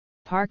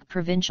Parque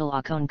Provincial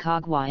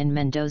Aconcagua in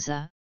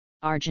Mendoza,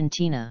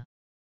 Argentina.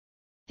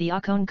 The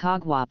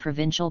Aconcagua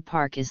Provincial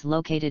Park is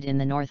located in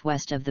the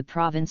northwest of the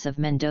province of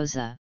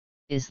Mendoza,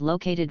 is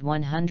located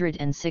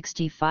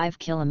 165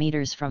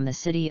 kilometers from the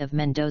city of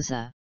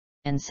Mendoza,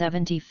 and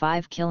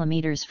 75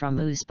 kilometers from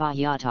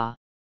Uspallata.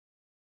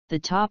 The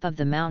top of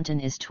the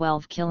mountain is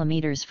 12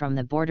 kilometers from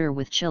the border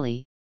with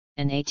Chile,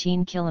 and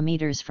 18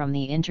 kilometers from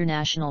the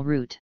international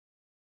route.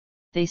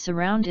 They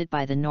surround it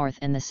by the north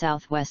and the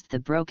southwest the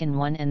Broken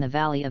One and the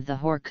valley of the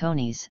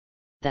Horcones,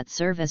 that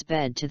serve as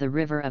bed to the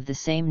river of the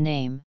same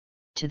name,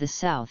 to the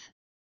south,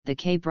 the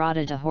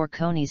quebrada de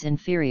Horcones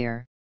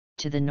Inferior,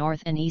 to the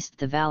north and east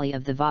the valley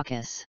of the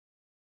Vacas.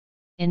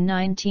 In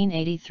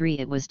 1983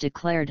 it was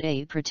declared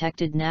a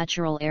protected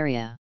natural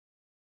area.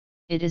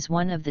 It is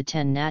one of the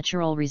 10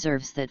 natural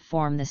reserves that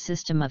form the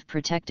system of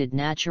protected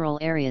natural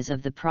areas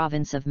of the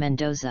province of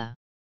Mendoza.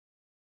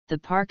 The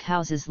park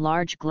houses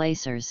large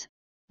glaciers,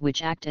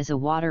 which act as a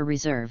water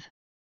reserve.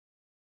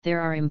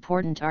 There are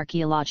important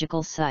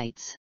archaeological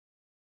sites.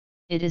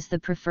 It is the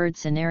preferred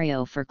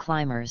scenario for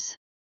climbers.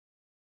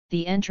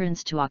 The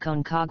entrance to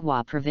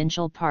Aconcagua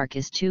Provincial Park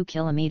is 2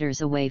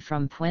 kilometers away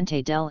from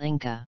Puente del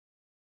Inca.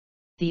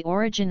 The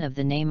origin of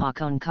the name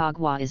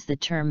Aconcagua is the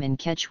term in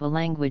Quechua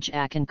language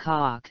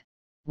Aconcagua,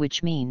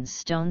 which means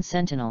stone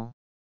sentinel.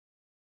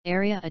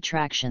 Area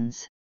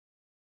attractions.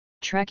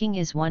 Trekking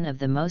is one of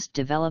the most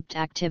developed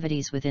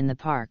activities within the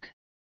park.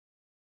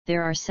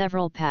 There are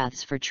several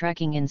paths for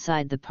trekking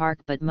inside the park,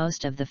 but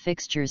most of the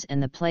fixtures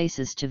and the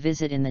places to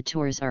visit in the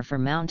tours are for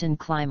mountain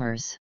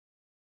climbers.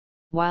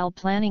 While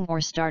planning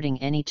or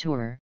starting any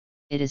tour,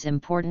 it is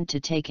important to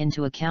take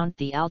into account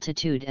the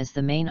altitude as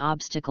the main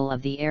obstacle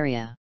of the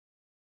area.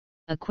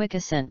 A quick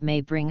ascent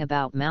may bring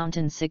about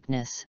mountain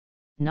sickness,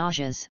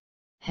 nauseas,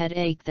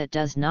 headache that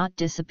does not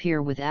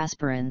disappear with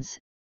aspirins,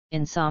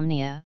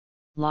 insomnia,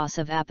 loss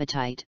of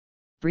appetite,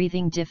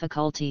 breathing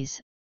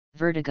difficulties,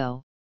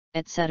 vertigo,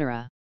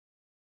 etc.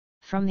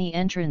 From the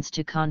entrance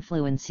to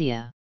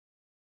Confluencia.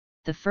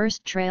 The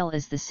first trail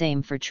is the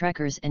same for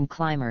trekkers and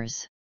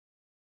climbers.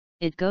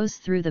 It goes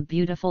through the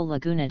beautiful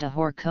Laguna de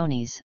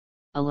Horcones,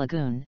 a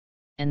lagoon,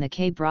 and the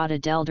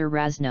Quebrada del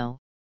Durazno,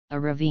 a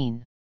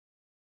ravine.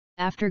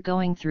 After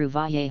going through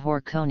Valle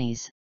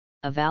Horcones,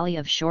 a valley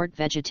of short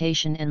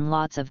vegetation and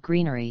lots of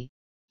greenery,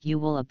 you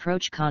will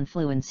approach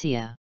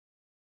Confluencia.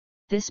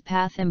 This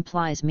path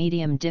implies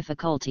medium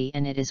difficulty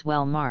and it is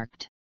well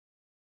marked.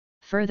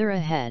 Further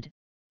ahead,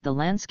 the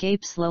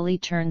landscape slowly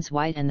turns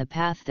white and the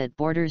path that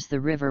borders the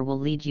river will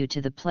lead you to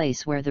the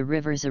place where the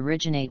rivers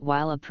originate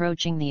while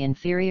approaching the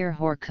inferior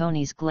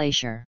Horcones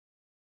Glacier.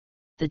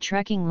 The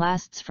trekking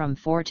lasts from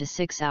 4 to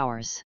 6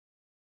 hours.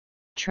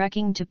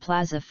 Trekking to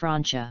Plaza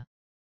Francia.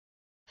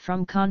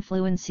 From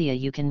Confluencia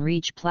you can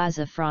reach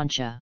Plaza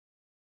Francia.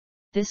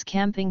 This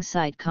camping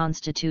site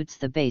constitutes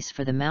the base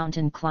for the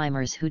mountain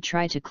climbers who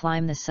try to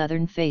climb the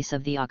southern face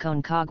of the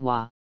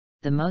Aconcagua,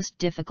 the most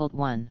difficult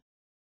one.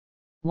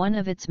 One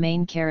of its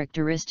main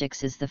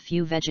characteristics is the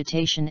few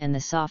vegetation and the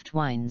soft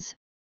winds,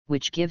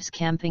 which gives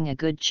camping a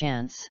good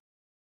chance.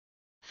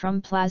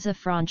 From Plaza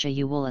Francia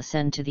you will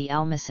ascend to the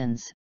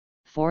Almacen's,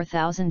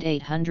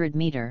 4,800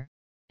 meter,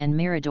 and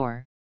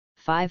Mirador,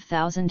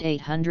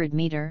 5,800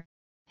 meter,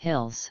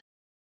 hills.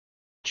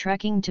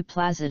 Trekking to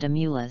Plaza de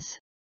Mulas.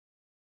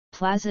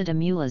 Plaza de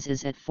Mulas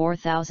is at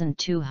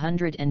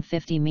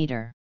 4,250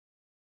 meter.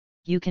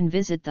 You can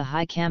visit the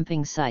high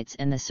camping sites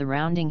and the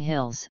surrounding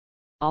hills,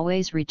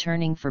 always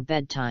returning for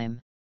bedtime.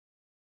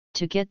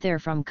 To get there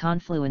from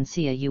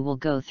Confluencia you will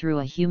go through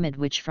a humid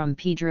which from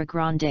Piedra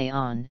Grande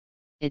on,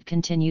 it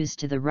continues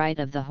to the right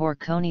of the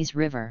Horcones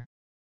River.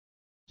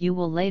 You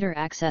will later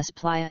access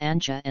Playa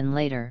Ancha and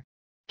later,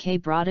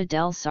 Quebrada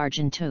del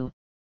Sargento,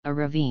 a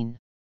ravine.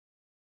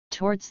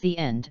 Towards the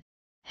end,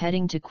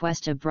 heading to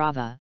Cuesta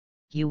Brava,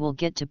 you will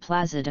get to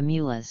Plaza de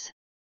Mulas.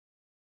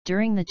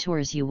 During the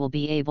tours you will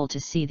be able to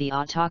see the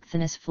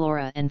autochthonous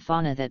flora and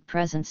fauna that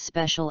presents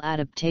special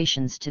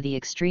adaptations to the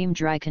extreme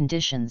dry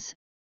conditions,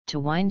 to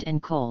wind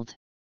and cold.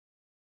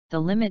 The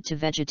limit to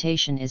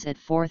vegetation is at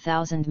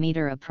 4,000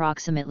 meter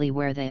approximately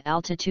where the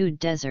altitude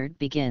desert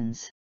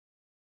begins.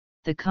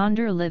 The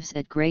condor lives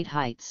at great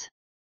heights.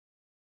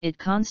 It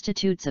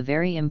constitutes a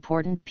very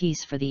important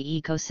piece for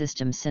the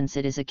ecosystem since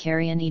it is a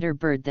carrion-eater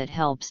bird that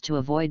helps to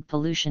avoid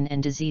pollution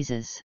and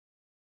diseases.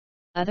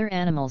 Other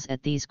animals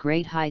at these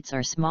great heights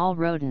are small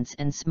rodents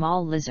and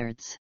small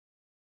lizards.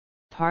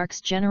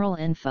 Park's general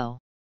info.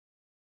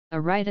 A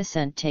right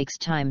ascent takes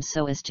time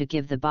so as to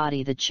give the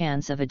body the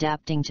chance of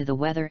adapting to the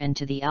weather and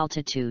to the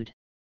altitude.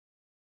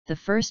 The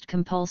first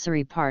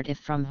compulsory part if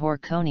from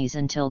Horcones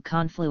until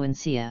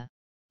Confluencia,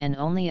 and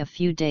only a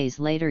few days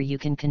later you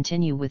can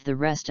continue with the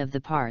rest of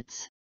the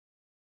parts.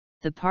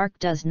 The park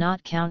does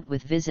not count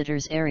with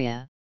visitors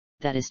area,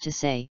 that is to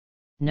say,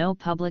 no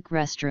public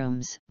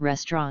restrooms,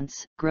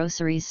 restaurants,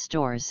 groceries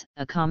stores,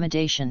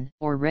 accommodation,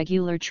 or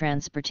regular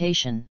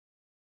transportation.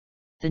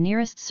 The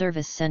nearest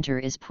service center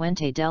is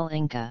Puente del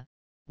Inca,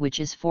 which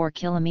is 4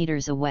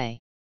 kilometers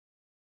away.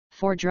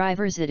 For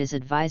drivers it is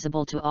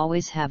advisable to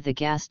always have the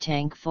gas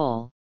tank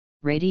full,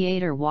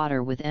 radiator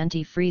water with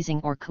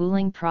anti-freezing or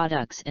cooling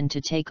products, and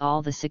to take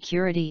all the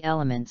security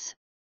elements,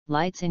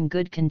 lights in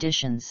good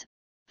conditions,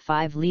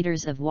 5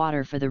 liters of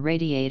water for the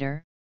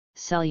radiator,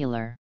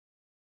 cellular.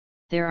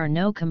 There are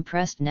no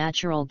compressed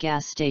natural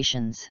gas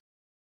stations.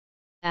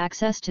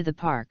 Access to the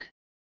park.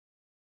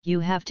 You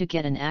have to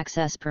get an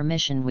access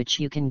permission, which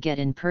you can get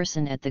in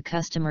person at the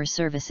customer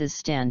services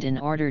stand in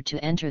order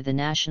to enter the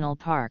national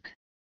park.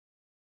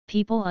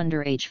 People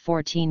under age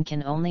 14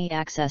 can only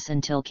access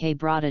until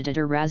Quebrada de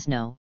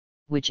Durazno,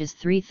 which is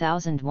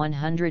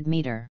 3,100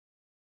 meter.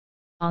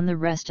 On the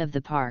rest of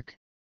the park,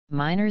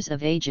 minors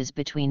of ages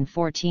between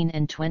 14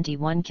 and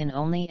 21 can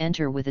only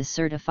enter with a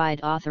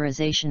certified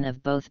authorization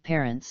of both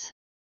parents.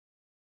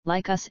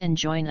 Like us and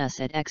join us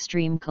at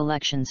Extreme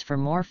Collections for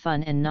more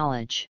fun and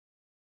knowledge.